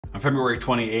On February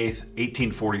 28th,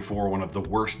 1844, one of the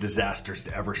worst disasters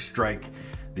to ever strike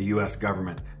the U.S.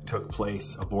 government took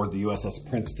place aboard the USS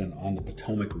Princeton on the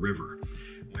Potomac River,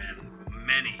 when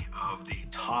many of the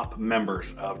top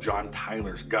members of John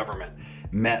Tyler's government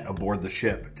met aboard the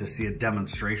ship to see a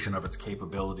demonstration of its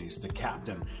capabilities. The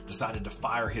captain decided to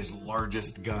fire his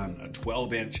largest gun, a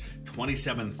 12-inch,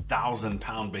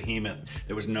 27,000-pound behemoth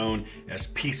that was known as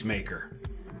PEACEMAKER,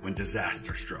 when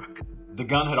disaster struck. The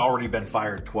gun had already been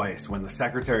fired twice when the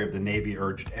Secretary of the Navy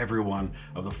urged every one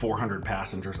of the 400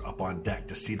 passengers up on deck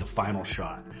to see the final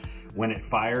shot. When it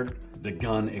fired, the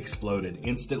gun exploded,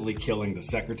 instantly killing the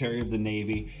Secretary of the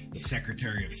Navy, the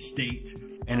Secretary of State,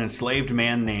 an enslaved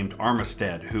man named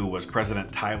Armistead, who was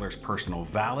President Tyler's personal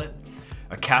valet,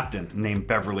 a captain named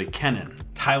Beverly Kennan,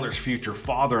 Tyler's future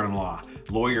father-in-law,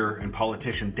 lawyer and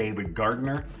politician David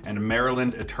Gardner, and a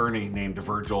Maryland attorney named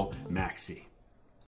Virgil Maxey.